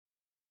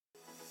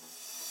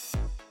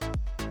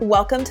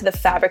Welcome to the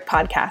Fabric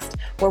Podcast,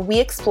 where we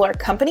explore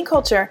company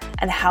culture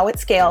and how it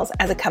scales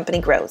as a company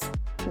grows.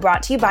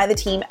 Brought to you by the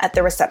team at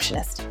The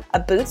Receptionist, a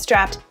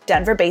bootstrapped,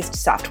 Denver-based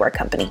software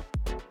company.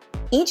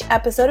 Each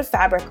episode of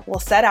Fabric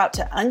will set out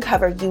to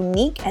uncover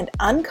unique and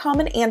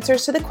uncommon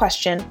answers to the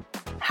question,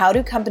 how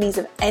do companies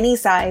of any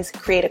size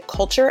create a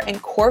culture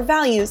and core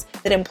values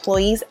that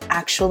employees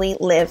actually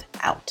live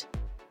out?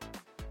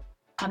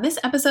 On this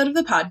episode of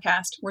the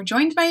podcast, we're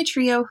joined by a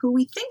trio who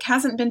we think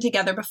hasn't been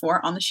together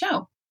before on the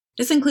show.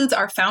 This includes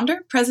our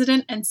founder,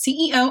 president, and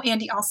CEO,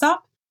 Andy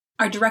Alsop,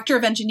 our director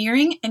of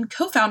engineering and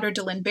co-founder,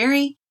 Dylan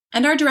Berry,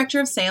 and our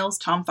director of sales,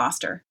 Tom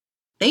Foster.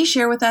 They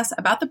share with us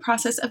about the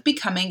process of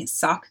becoming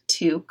SOC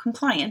 2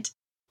 compliant,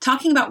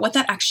 talking about what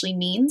that actually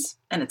means,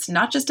 and it's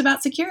not just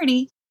about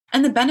security,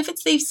 and the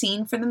benefits they've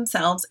seen for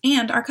themselves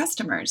and our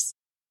customers.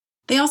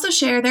 They also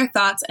share their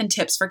thoughts and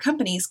tips for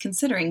companies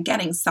considering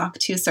getting SOC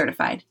 2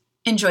 certified.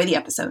 Enjoy the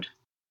episode.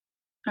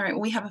 All right,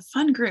 well, we have a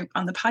fun group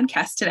on the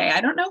podcast today.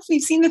 I don't know if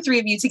we've seen the three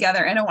of you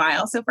together in a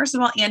while. So first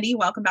of all, Andy,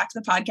 welcome back to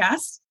the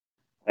podcast.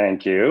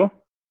 Thank you.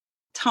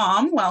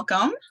 Tom,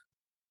 welcome.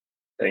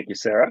 Thank you,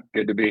 Sarah.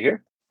 Good to be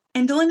here.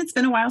 And Dylan, it's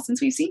been a while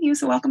since we've seen you,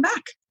 so welcome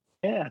back.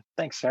 Yeah,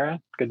 thanks, Sarah.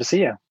 Good to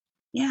see you.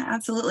 Yeah,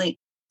 absolutely.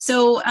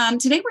 So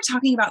today we're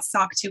talking about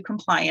SOC 2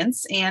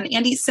 compliance. And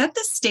Andy, set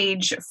the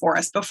stage for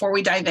us before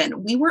we dive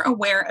in. We were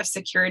aware of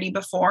security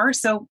before,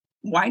 so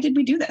why did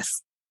we do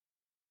this?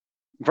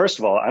 First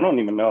of all, I don't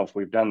even know if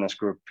we've done this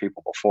group of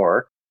people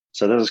before.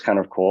 So this is kind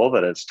of cool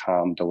that it's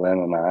Tom,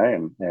 Dylan, and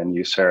I, and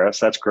you, Sarah.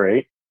 So that's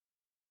great.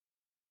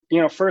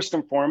 You know, first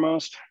and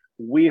foremost,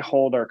 we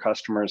hold our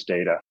customers'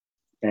 data.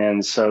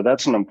 And so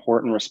that's an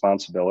important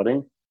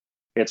responsibility.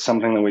 It's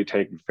something that we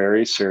take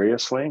very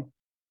seriously.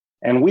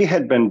 And we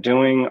had been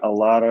doing a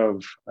lot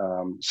of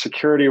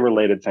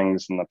security-related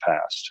things in the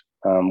past.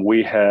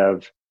 We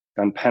have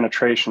done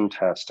penetration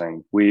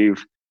testing.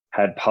 We've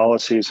had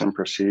policies and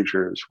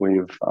procedures.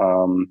 We've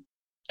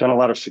done a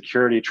lot of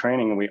security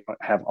training, and we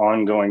have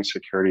ongoing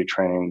security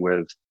training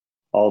with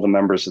all the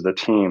members of the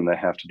team they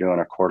have to do on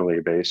a quarterly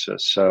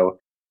basis. So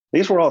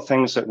these were all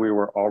things that we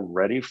were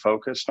already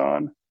focused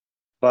on.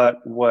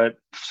 But what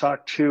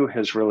SOC 2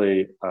 has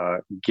really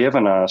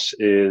given us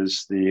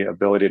is the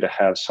ability to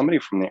have somebody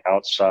from the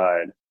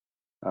outside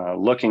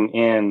looking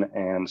in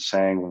and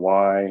saying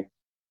why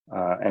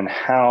and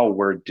how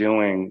we're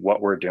doing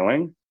what we're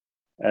doing,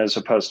 as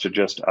opposed to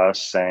just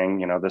us saying,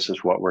 you know, this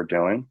is what we're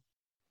doing.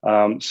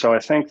 So I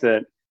think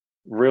that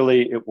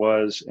really it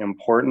was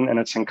important, and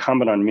it's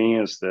incumbent on me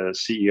as the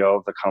CEO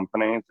of the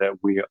company that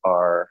we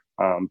are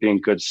being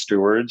good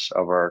stewards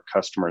of our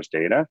customers'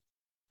 data.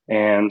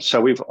 And so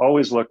we've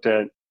always looked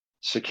at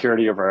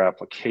security of our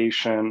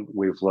application.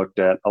 We've looked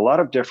at a lot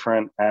of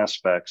different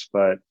aspects,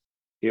 but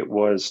it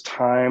was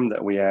time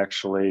that we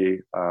actually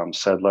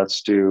said,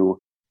 let's do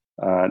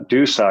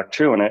SOC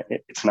 2. And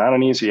it's not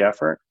an easy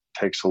effort.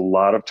 Takes a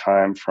lot of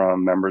time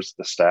from members of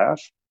the staff,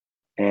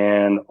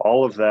 and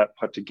all of that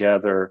put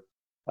together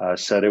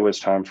said it was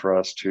time for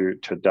us to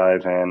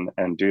dive in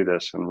and do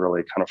this and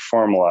really kind of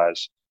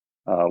formalize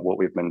what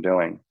we've been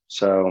doing.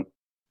 So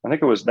I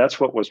think that's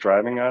what was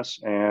driving us,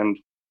 and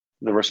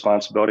the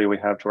responsibility we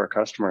have to our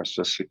customers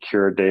to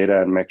secure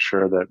data and make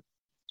sure that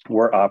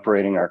we're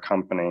operating our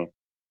company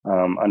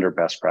under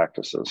best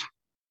practices.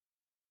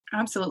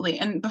 Absolutely.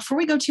 And before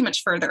we go too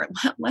much further,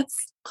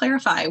 let's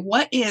clarify,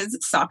 what is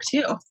SOC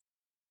 2?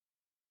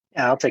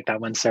 Yeah, I'll take that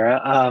one,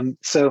 Sarah.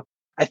 So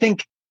I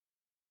think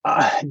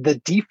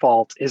the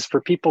default is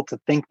for people to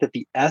think that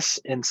the S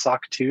in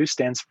SOC 2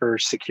 stands for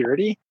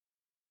security.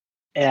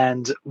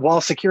 And while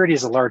security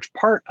is a large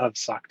part of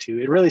SOC 2,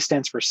 it really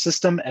stands for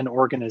system and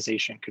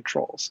organization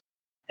controls.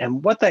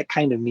 And what that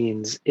kind of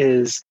means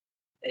is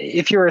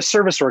if you're a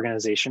service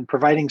organization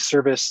providing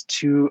service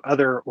to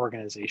other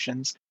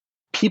organizations,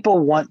 people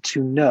want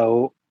to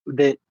know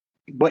that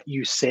what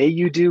you say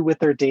you do with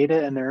their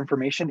data and their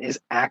information is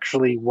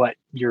actually what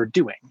you're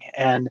doing,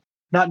 and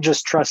not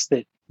just trust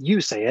that you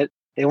say it.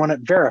 They want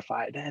it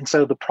verified. And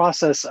so the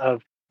process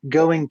of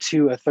going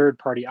to a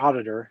third-party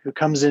auditor who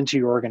comes into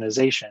your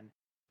organization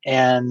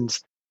and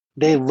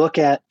they look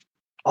at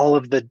all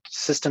of the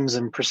systems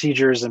and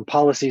procedures and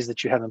policies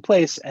that you have in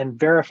place and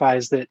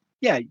verifies that,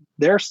 yeah,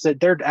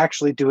 they're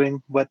actually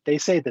doing what they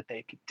say that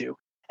they could do.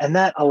 And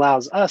that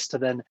allows us to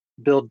then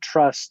build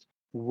trust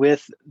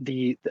with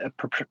the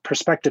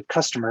prospective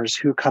customers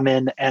who come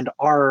in and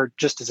are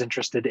just as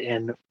interested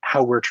in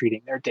how we're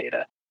treating their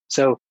data.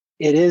 So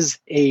it is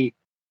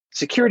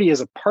security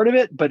is a part of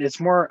it, but it's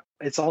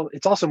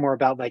also more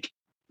about like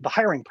the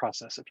hiring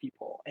process of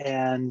people,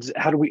 and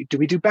how do we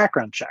do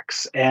background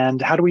checks, and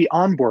how do we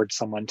onboard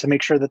someone to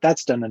make sure that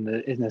that's done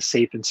in a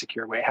safe and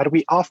secure way? How do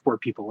we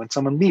offboard people when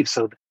someone leaves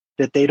so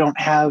that they don't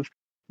have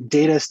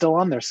data still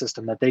on their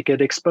system that they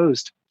get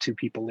exposed to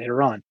people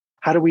later on?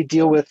 How do we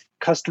deal with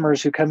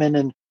customers who come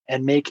in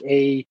and make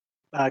a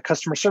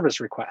customer service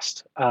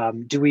request?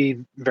 Do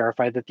we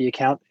verify that the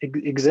account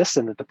exists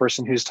and that the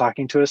person who's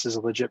talking to us is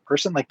a legit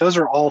person? Like, those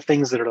are all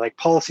things that are like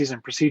policies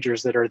and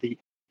procedures that are the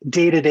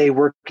day-to-day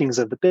workings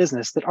of the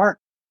business that aren't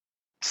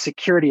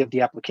security of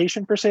the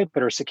application per se,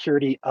 but our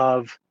security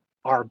of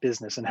our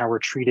business and how we're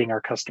treating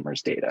our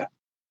customers' data.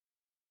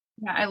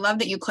 Yeah, I love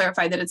that you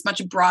clarified that it's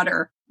much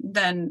broader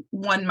than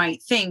one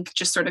might think,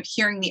 just sort of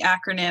hearing the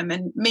acronym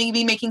and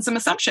maybe making some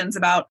assumptions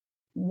about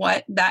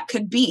what that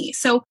could be.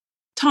 So,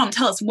 Tom,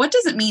 tell us, what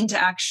does it mean to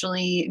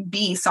actually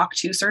be SOC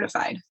 2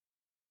 certified?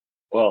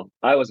 Well,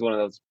 I was one of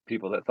those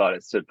people that thought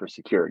it stood for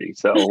security.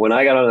 So when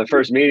I got on the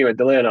first meeting with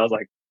Dylan, I was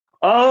like,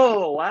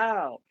 oh,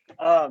 wow.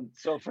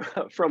 So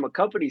from a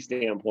company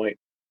standpoint,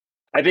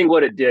 I think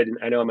what it did, and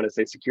I know I'm going to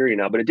say security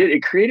now, but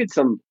it created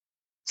some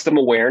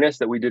awareness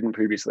that we didn't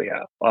previously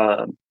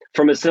have.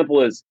 From as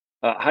simple as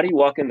how do you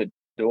walk in the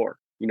door?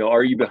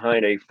 Are you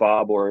behind a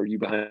fob or are you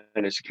behind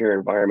a secure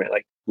environment?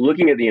 Like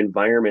looking at the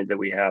environment that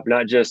we have,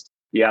 not just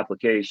the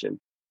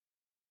application.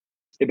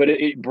 But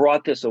it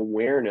brought this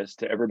awareness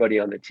to everybody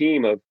on the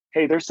team of,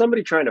 hey, there's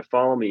somebody trying to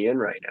follow me in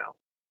right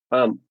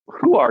now.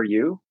 Who are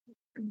you?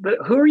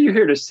 Who are you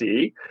here to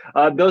see?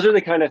 Those are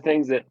the kind of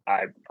things that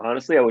I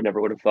would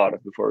never would have thought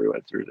of before we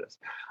went through this,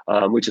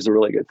 which is a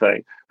really good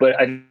thing. But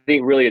I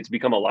think really it's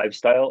become a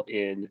lifestyle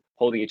in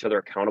holding each other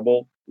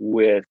accountable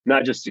with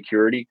not just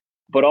security,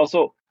 but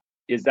also,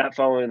 is that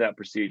following that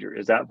procedure?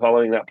 Is that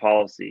following that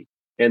policy?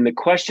 And the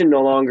question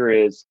no longer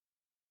is,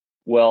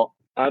 well,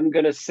 I'm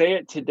going to say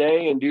it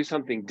today and do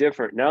something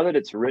different. Now that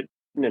it's written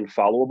and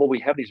followable, we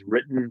have these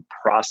written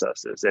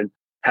processes, and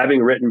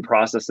having written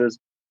processes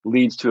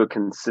leads to a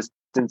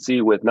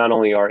consistency with not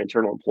only our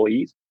internal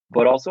employees,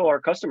 but also our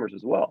customers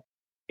as well.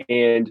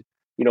 And,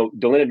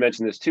 Dylan had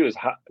mentioned this too, is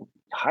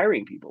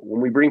hiring people.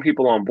 When we bring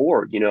people on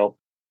board,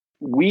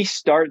 we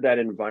start that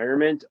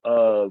environment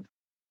of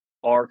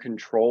our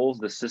controls,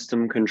 the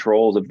system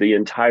controls of the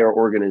entire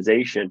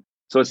organization.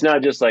 So it's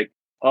not just like,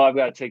 oh, I've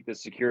got to take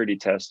this security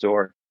test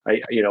or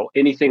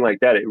anything like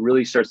that. It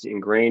really starts to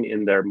ingrain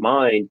in their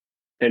mind.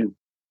 And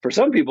for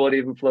some people, it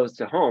even flows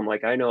to home.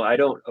 Like I know I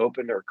don't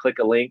open or click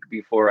a link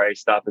before I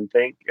stop and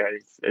think.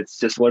 It's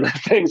just one of the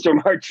things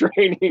from our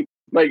training.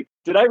 Like,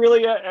 did I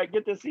really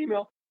get this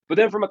email? But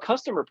then from a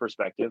customer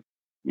perspective,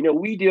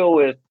 we deal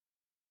with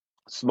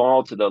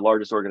small to the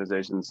largest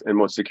organizations and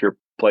most secure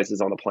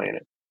places on the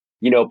planet.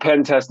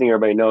 Pen testing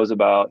everybody knows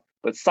about,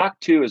 but SOC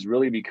 2 has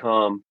really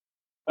become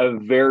a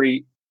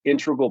very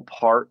integral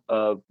part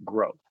of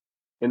growth.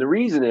 And the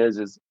reason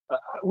is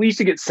we used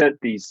to get sent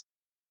these,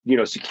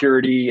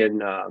 security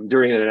and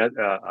during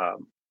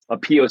a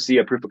POC,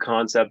 a proof of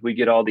concept, we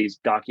get all these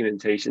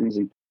documentations,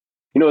 and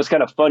it's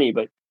kind of funny,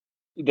 but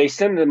they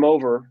send them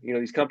over.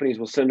 These companies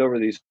will send over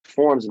these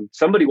forms, and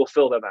somebody will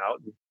fill them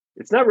out.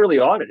 It's not really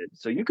audited,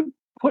 so you can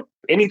put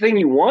anything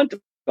you want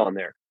on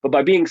there. But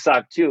by being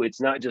SOC 2,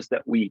 it's not just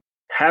that we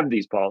have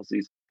these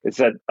policies; it's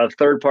that a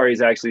third party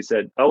has actually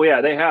said, "Oh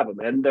yeah, they have them,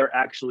 and they're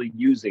actually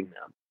using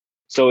them."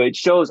 So it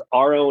shows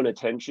our own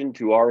attention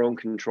to our own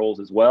controls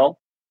as well.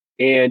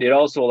 And it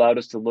also allowed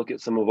us to look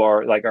at some of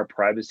our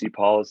privacy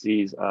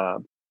policies,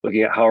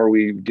 looking at how are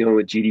we dealing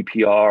with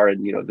GDPR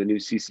and, the new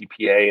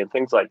CCPA and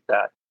things like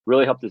that.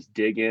 Really helped us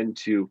dig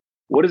into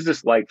what is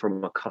this like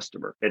from a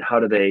customer and how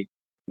do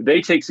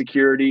they take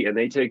security and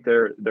they take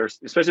their,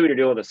 especially when you're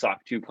dealing with a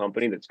SOC 2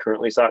 company that's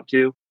currently SOC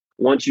 2.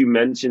 Once you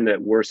mention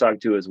that we're SOC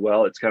 2 as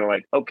well, it's kind of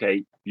like,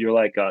 okay, you're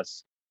like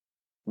us.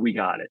 We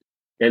got it.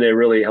 And it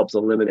really helps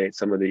eliminate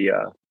some of the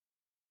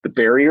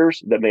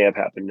barriers that may have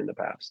happened in the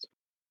past.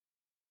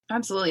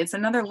 Absolutely. It's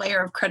another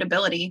layer of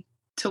credibility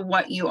to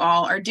what you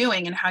all are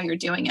doing and how you're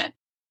doing it.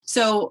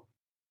 So,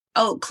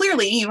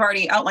 clearly, you've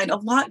already outlined a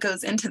lot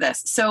goes into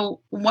this.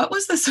 So what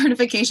was the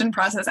certification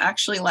process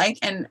actually like,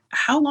 and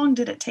how long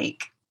did it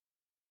take?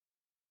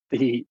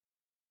 The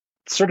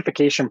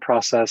certification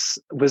process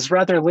was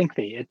rather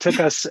lengthy. It took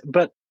us,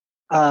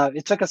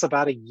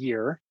 about a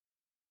year.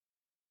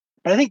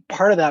 But I think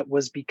part of that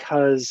was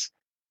because,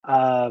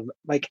 I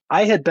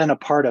had been a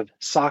part of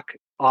SOC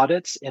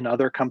audits in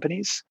other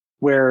companies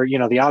where,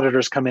 the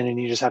auditors come in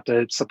and you just have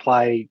to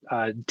supply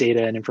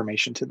data and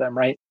information to them,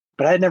 right?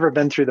 But I had never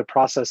been through the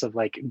process of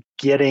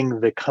getting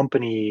the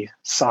company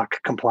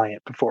SOC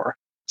compliant before.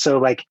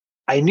 So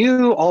I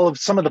knew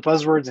some of the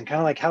buzzwords and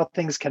kind of how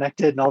things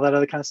connected and all that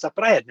other kind of stuff,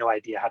 but I had no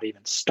idea how to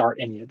even start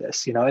any of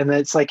this, and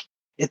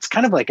it's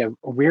kind of like a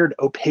weird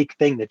opaque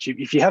thing that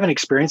if you haven't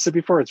experienced it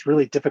before, it's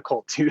really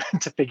difficult to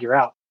figure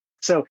out.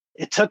 So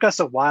it took us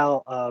a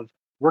while of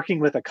working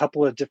with a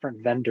couple of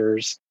different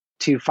vendors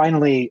to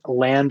finally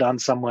land on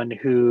someone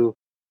who,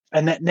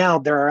 and that now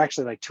there are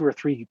actually 2 or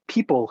 3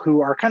 people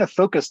who are kind of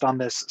focused on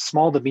this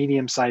small to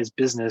medium-sized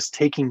business,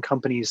 taking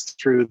companies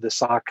through the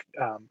SOC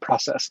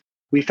process.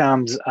 We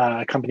found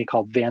a company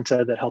called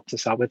Vanta that helped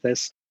us out with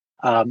this.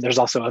 There's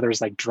also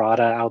others like Drata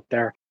out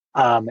there.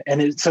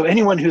 So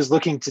anyone who's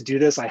looking to do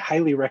this, I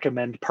highly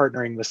recommend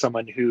partnering with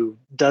someone who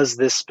does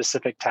this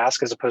specific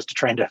task as opposed to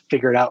trying to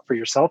figure it out for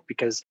yourself,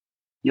 because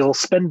you'll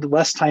spend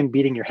less time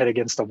beating your head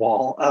against a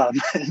wall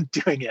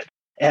doing it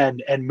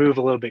and move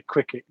a little bit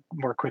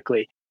more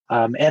quickly.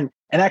 And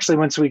actually,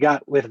 once we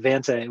got with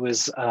Vanta, it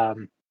was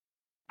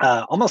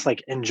almost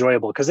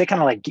enjoyable because they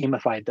kind of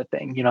gamified the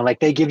thing.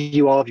 They give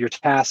you all of your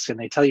tasks and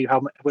they tell you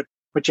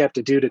what you have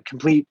to do to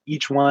complete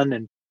each one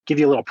and give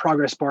you a little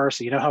progress bar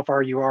so you know how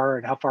far you are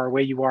and how far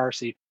away you are.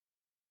 So it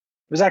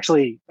was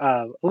actually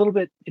a little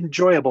bit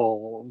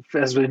enjoyable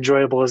as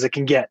it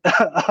can get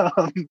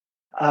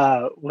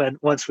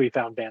once we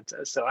found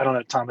Vanta. So I don't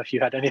know, Tom, if you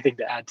had anything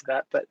to add to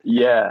that, but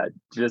yeah,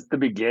 just the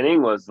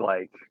beginning was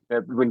like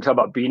when you talk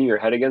about beating your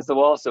head against the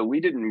wall. So we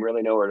didn't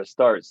really know where to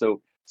start.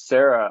 So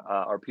Sarah,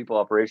 our people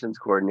operations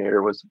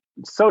coordinator, was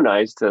so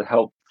nice to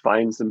help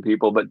find some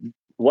people. But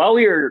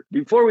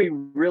before we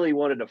really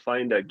wanted to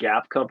find a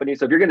gap company.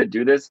 So if you're going to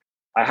do this,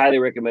 I highly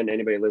recommend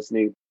anybody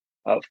listening,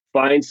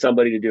 find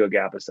somebody to do a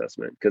gap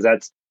assessment, because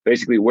that's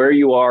basically where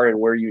you are and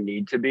where you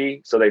need to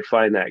be. So they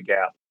find that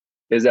gap.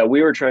 Is that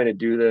we were trying to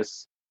do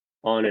this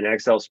on an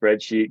Excel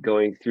spreadsheet,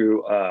 going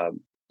through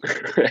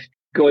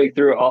going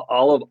through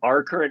all of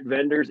our current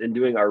vendors and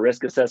doing our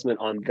risk assessment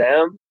on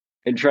them,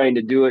 and trying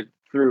to do it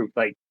through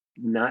like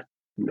not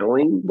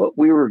knowing what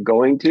we were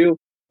going to.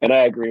 And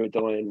I agree with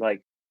Dylan.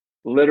 Like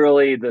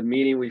literally the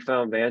meeting we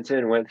found Vanta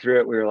and went through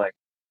it, we were like,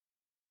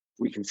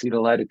 we can see the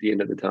light at the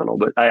end of the tunnel.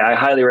 But I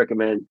highly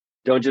recommend,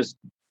 don't just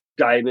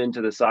dive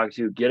into the SOC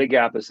 2, get a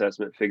gap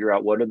assessment, figure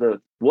out what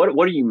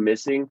are you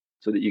missing,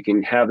 so that you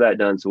can have that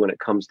done. So when it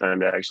comes time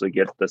to actually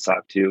get the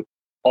SOC 2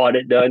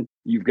 audit done,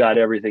 you've got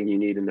everything you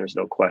need and there's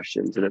no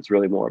questions, and it's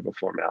really more of a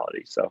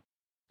formality. So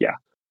yeah,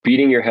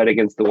 beating your head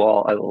against the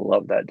wall. I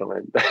love that,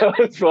 Dylan.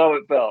 That's how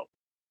it felt.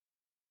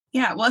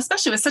 Yeah, well,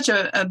 especially with such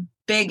a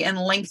big and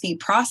lengthy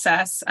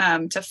process,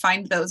 to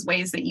find those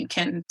ways that you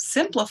can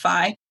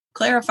simplify,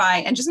 clarify,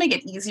 and just make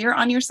it easier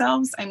on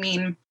yourselves. I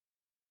mean,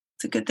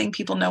 it's a good thing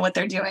people know what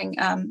they're doing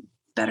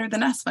better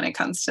than us when it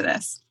comes to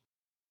this.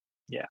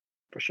 Yeah,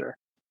 for sure.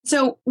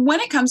 So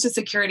when it comes to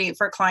security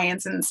for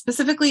clients, and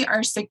specifically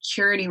our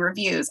security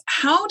reviews,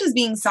 how does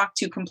being SOC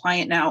 2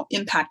 compliant now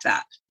impact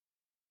that?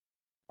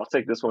 I'll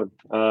take this one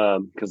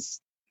because,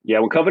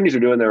 when companies are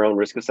doing their own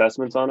risk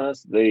assessments on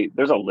us,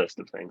 there's a list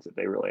of things that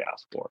they really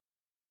ask for.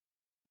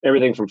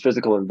 Everything from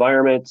physical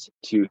environment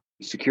to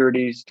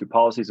securities to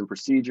policies and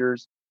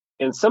procedures.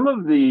 And some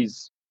of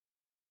these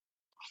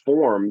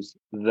forms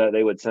that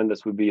they would send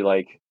us would be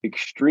like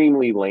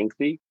extremely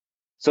lengthy.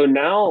 So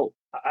now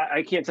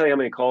I can't tell you how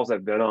many calls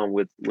I've been on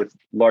with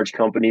large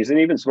companies and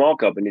even small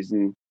companies,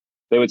 and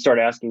they would start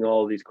asking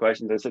all of these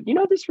questions. I said,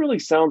 this really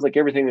sounds like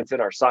everything that's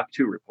in our SOC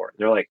 2 report.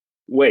 And they're like,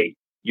 wait,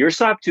 you're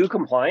SOC 2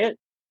 compliant?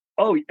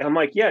 Oh, I'm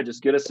like, yeah,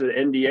 just get us an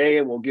NDA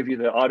and we'll give you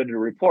the audited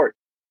report.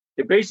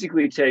 It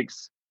basically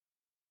takes,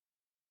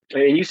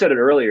 and you said it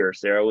earlier,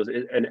 Sarah, was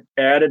an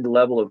added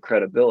level of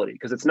credibility,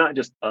 because it's not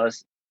just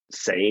us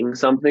saying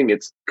something,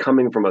 it's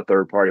coming from a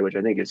third party, which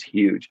I think is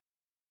huge.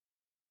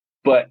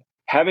 But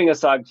having a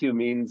SOC 2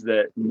 means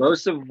that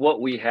most of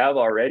what we have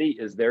already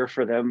is there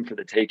for them for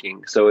the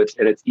taking. So it's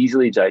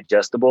easily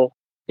digestible,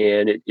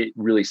 and it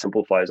really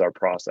simplifies our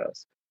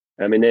process.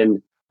 I mean,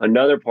 then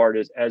another part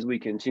is, as we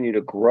continue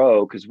to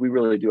grow, because we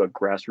really do a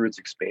grassroots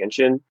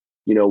expansion,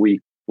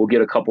 we'll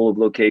get a couple of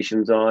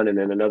locations on, and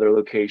then another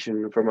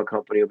location from a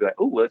company will be like,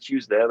 oh, let's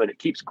use them. And it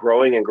keeps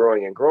growing and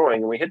growing and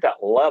growing. And we hit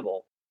that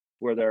level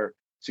where their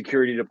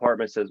security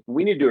department says,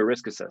 we need to do a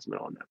risk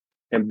assessment on them.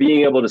 And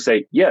being able to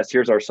say, yes,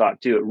 here's our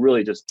SOC 2, it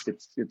really just,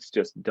 it's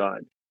just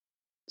done.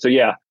 So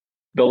yeah,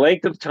 the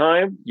length of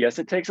time, yes,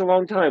 it takes a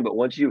long time, but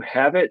once you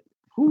have it,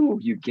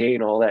 you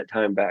gain all that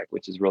time back,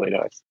 which is really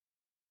nice.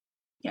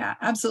 Yeah,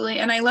 absolutely.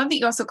 And I love that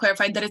you also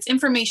clarified that it's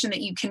information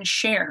that you can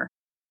share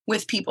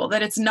with people,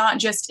 that it's not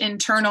just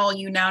internal,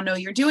 you now know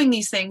you're doing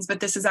these things, but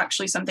this is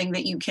actually something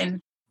that you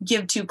can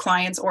give to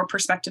clients or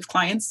prospective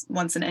clients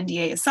once an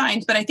NDA is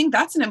signed. But I think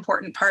that's an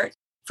important part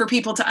for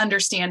people to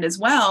understand as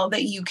well,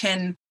 that you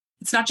can,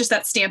 it's not just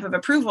that stamp of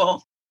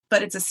approval,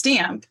 but it's a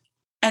stamp.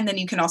 And then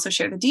you can also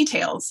share the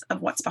details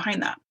of what's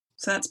behind that.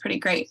 So that's pretty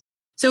great.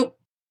 So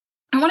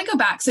I want to go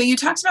back. So you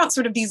talked about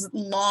sort of these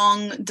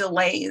long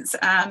delays.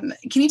 Can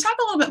you talk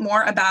a little bit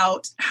more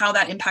about how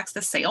that impacts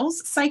the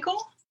sales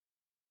cycle?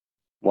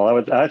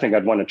 Well, I think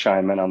I'd want to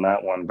chime in on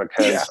that one,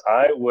 because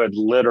I would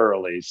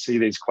literally see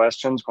these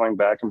questions going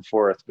back and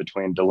forth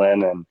between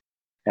Dylan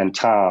and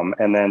Tom.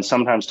 And then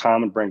sometimes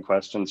Tom would bring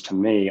questions to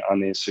me on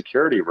these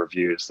security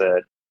reviews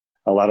that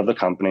a lot of the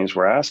companies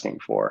were asking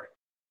for.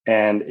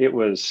 And it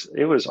was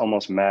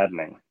almost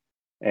maddening.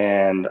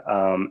 And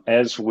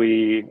as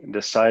we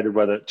decided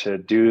whether to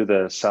do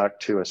the SOC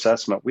 2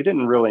 assessment, we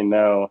didn't really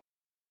know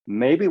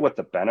maybe what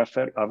the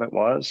benefit of it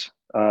was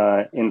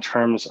in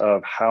terms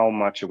of how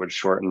much it would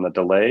shorten the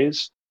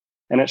delays.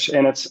 And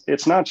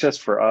it's not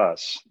just for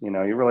us. You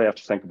really have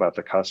to think about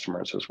the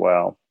customers as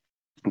well.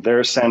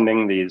 They're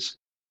sending these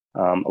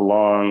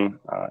long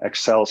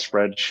Excel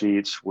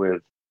spreadsheets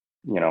with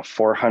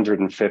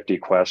 450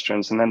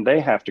 questions, and then they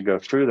have to go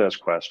through those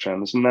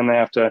questions, and then they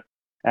have to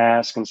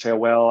ask and say,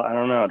 well, I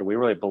don't know, do we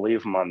really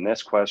believe them on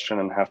this question,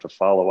 and have to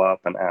follow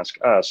up and ask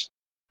us.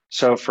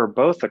 So for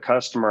both the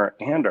customer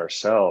and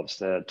ourselves,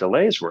 the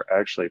delays were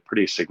actually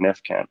pretty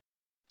significant.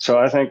 So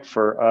I think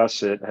for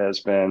us, it has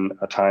been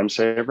a time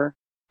saver,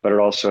 but it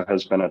also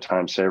has been a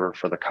time saver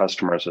for the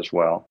customers as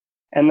well.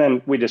 And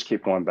then we just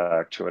keep going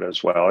back to it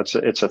as well.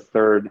 It's a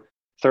third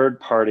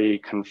third-party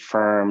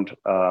confirmed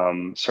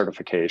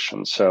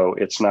certification. So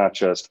it's not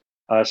just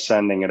us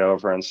sending it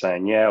over and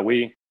saying, yeah,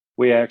 we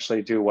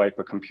actually do wipe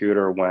a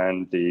computer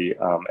when the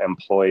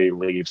employee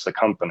leaves the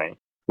company.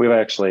 We've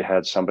actually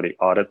had somebody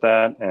audit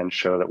that and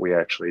show that we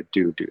actually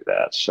do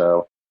that.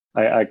 So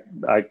I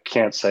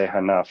can't say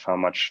enough how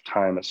much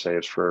time it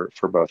saves for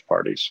both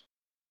parties.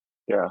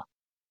 Yeah,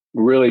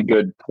 really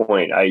good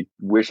point. I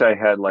wish I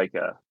had like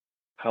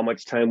how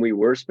much time we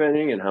were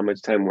spending and how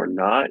much time we're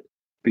not,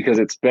 because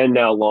it's been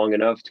now long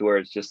enough to where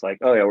it's just like,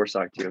 oh yeah, we're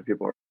SOC 2.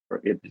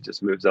 It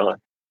just moves on.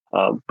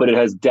 But it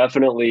has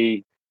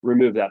definitely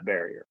removed that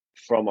barrier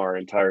from our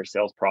entire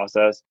sales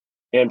process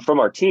and from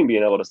our team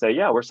being able to say,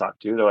 yeah, we're SOC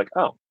 2. They're like,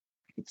 oh,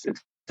 it's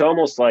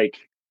almost like,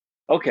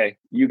 okay,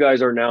 you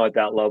guys are now at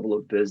that level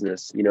of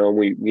business, and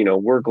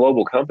we're a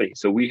global company.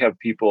 So we have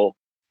people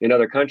in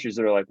other countries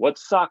that are like,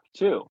 what's SOC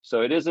 2?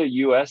 So it is a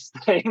US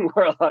thing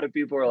where a lot of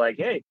people are like,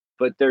 hey,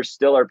 but there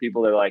still are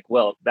people that are like,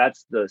 well,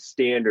 that's the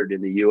standard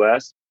in the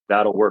US.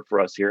 That'll work for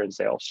us here in,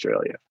 say,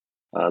 Australia.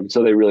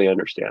 So they really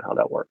understand how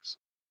that works.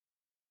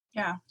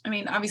 Yeah. I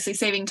mean, obviously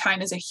saving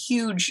time is a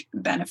huge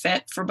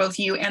benefit for both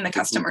you and the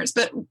customers,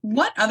 but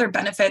what other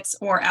benefits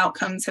or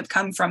outcomes have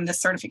come from this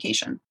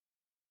certification?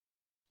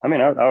 I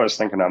mean, I was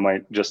thinking I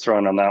might just throw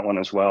in on that one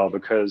as well,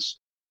 because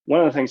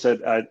one of the things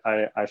that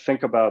I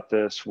think about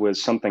this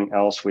was something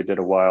else we did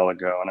a while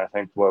ago. And I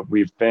think what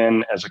we've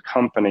been as a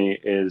company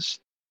is,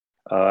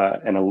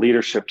 and a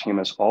leadership team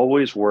has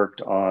always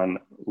worked on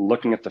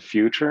looking at the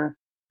future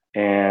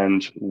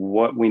and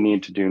what we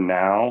need to do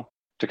now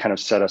to kind of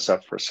set us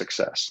up for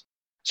success.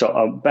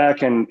 So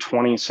back in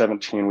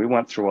 2017, we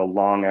went through a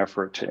long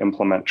effort to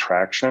implement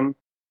Traction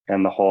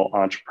and the whole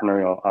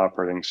entrepreneurial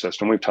operating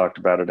system. We've talked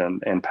about it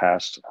in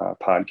past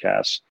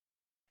podcasts.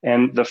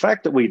 And the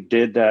fact that we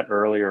did that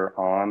earlier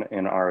on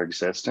in our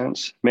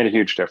existence made a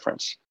huge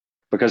difference,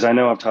 because I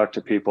know I've talked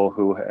to people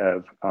who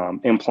have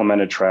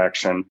implemented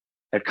Traction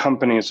at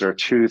companies that are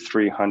 200,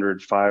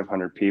 300,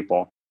 500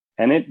 people.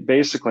 And it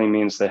basically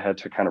means they had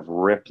to kind of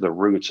rip the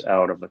roots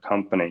out of the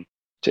company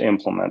to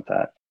implement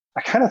that.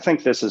 I kind of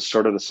think this is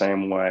sort of the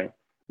same way,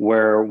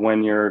 where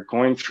when you're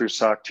going through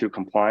SOC 2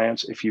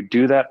 compliance, if you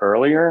do that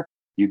earlier,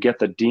 you get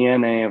the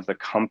DNA of the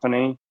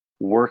company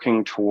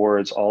working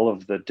towards all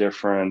of the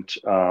different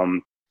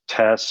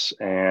tests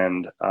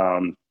and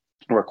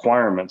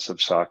requirements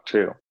of SOC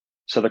 2.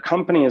 So the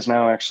company is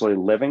now actually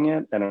living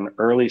it at an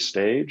early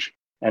stage.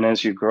 And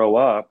as you grow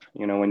up,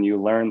 when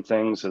you learn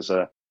things as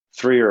a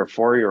 3 or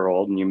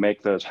 4-year-old and you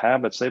make those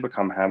habits, they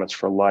become habits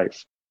for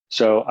life.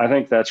 So I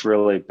think that's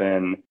really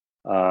been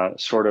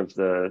sort of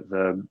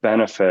the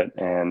benefit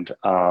and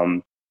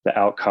the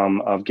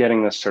outcome of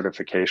getting this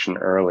certification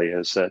early,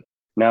 is that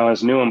now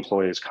as new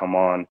employees come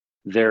on,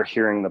 they're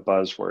hearing the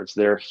buzzwords,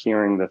 they're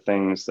hearing the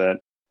things that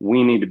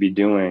we need to be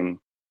doing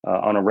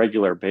on a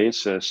regular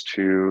basis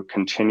to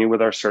continue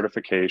with our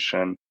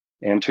certification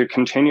and to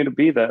continue to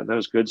be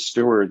those good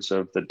stewards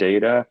of the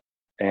data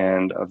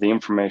and of the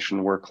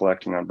information we're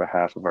collecting on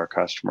behalf of our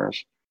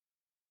customers.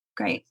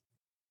 Great.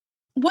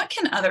 What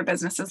can other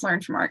businesses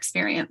learn from our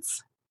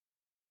experience?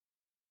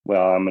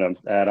 Well, I'm going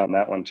to add on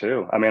that one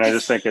too. I mean, I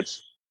just think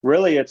it's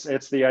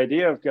the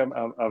idea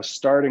of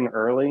starting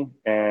early,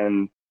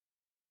 and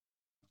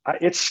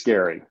it's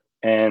scary.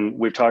 And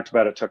we've talked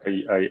about it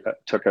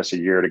took us a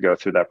year to go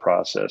through that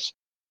process.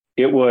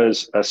 It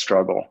was a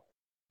struggle,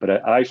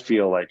 but I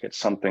feel like it's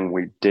something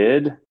we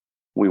did.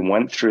 We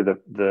went through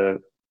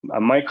the I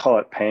might call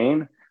it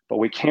pain, but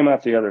we came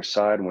out the other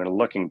side and we're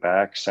looking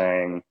back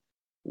saying,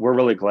 we're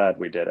really glad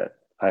we did it.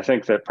 I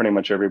think that pretty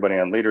much everybody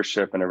on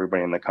leadership and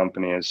everybody in the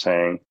company is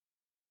saying,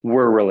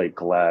 we're really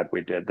glad we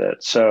did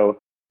that. So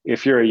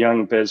if you're a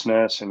young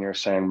business and you're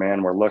saying,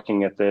 man, we're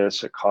looking at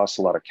this, it costs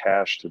a lot of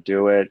cash to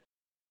do it,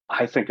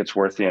 I think it's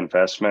worth the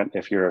investment.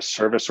 If you're a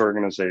service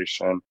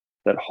organization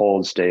that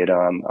holds data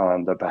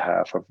on the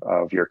behalf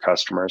of your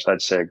customers,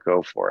 I'd say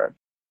go for it.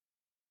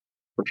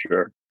 For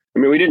sure. I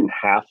mean, we didn't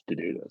have to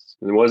do this.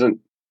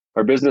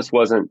 Our business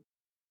wasn't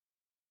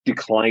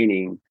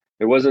declining.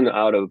 It wasn't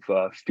out of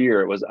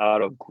fear. It was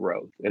out of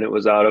growth. And it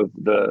was out of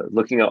the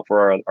looking out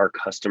for our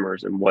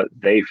customers and what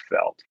they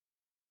felt.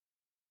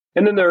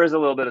 And then there is a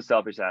little bit of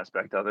selfish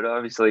aspect of it.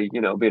 Obviously,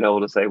 being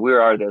able to say, we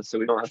are this, so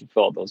we don't have to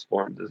fill out those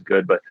forms is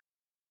good. But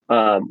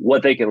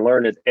what they can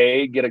learn is,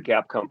 get a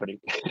gap company.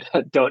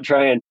 Don't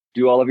try and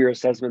do all of your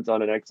assessments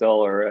on an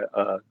Excel or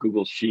a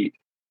Google Sheet.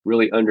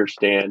 Really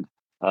understand.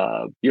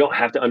 You don't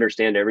have to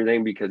understand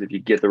everything, because if you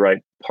get the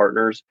right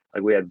partners,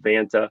 like we had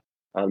Vanta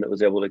that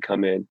was able to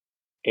come in,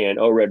 and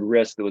ORED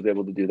Risk that was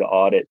able to do the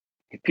audit.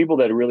 People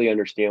that really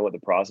understand what the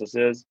process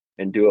is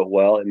and do it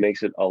well, it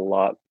makes it a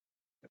lot,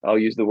 I'll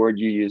use the word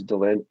you used,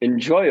 Dylan,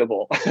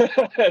 enjoyable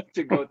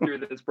to go through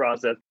this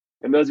process.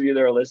 And those of you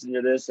that are listening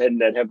to this and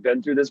that have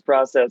been through this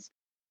process,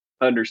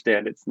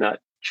 understand it's not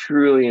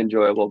truly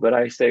enjoyable, but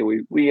I say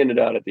we ended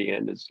out at the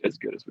end as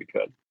good as we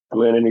could.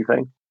 Dylan,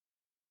 anything?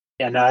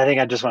 Yeah, no, I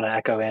think I just want to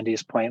echo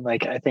Andy's point.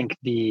 Like, I think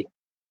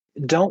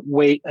don't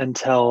wait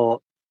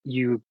until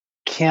you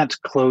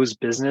can't close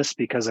business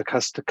because a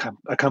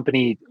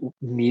company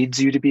needs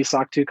you to be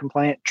SOC 2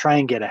 compliant, try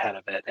and get ahead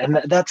of it.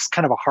 And that's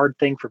kind of a hard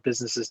thing for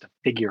businesses to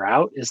figure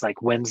out, is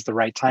like, when's the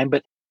right time.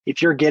 But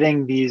if you're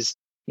getting these,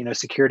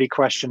 security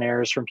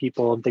questionnaires from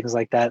people and things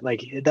like that,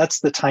 like, that's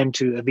the time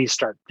to at least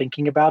start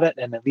thinking about it,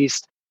 and at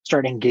least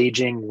start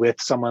engaging with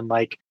someone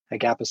like a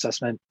gap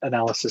assessment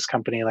analysis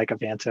company like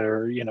Avanta,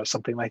 or,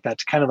 something like that,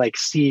 to kind of like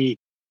see,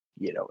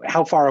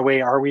 how far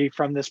away are we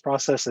from this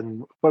process,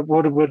 and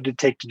what would it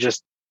take to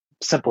just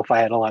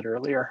simplify it a lot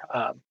earlier.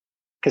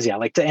 Because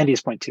like to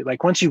Andy's point too,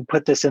 like once you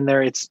put this in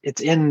there, it's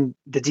in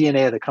the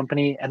DNA of the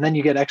company, and then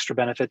you get extra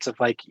benefits of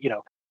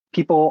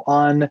people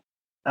on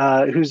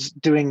who's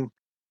doing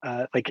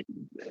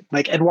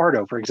like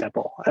Eduardo, for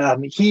example.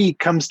 He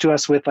comes to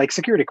us with like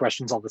security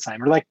questions all the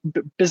time, or like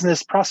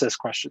business process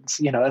questions,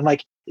 and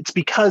like it's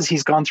because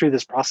he's gone through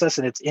this process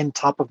and it's in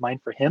top of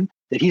mind for him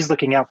that he's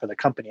looking out for the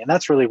company. And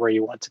that's really where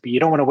you want to be. You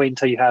don't want to wait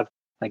until you have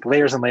like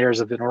layers and layers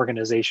of an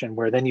organization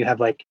where then you have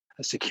like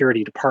a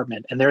security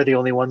department and they're the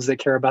only ones that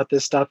care about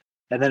this stuff.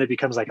 And then it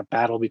becomes like a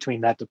battle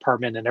between that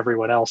department and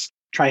everyone else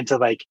trying to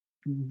like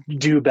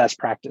do best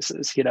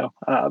practices,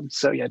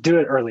 So yeah, do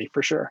it early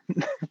for sure.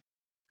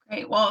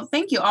 Great. Well,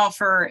 thank you all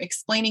for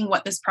explaining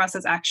what this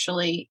process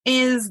actually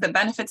is, the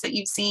benefits that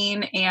you've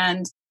seen,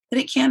 and that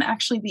it can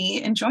actually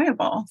be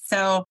enjoyable.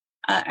 So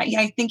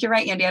I think you're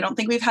right, Andy. I don't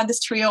think we've had this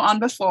trio on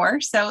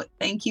before. So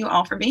thank you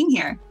all for being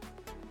here.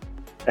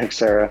 Thanks,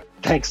 Sarah.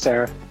 Thanks,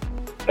 Sarah.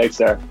 Thanks,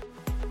 Sarah.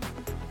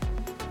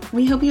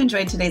 We hope you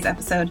enjoyed today's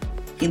episode.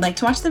 If you'd like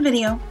to watch the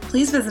video,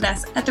 please visit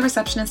us at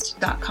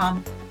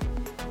thereceptionist.com.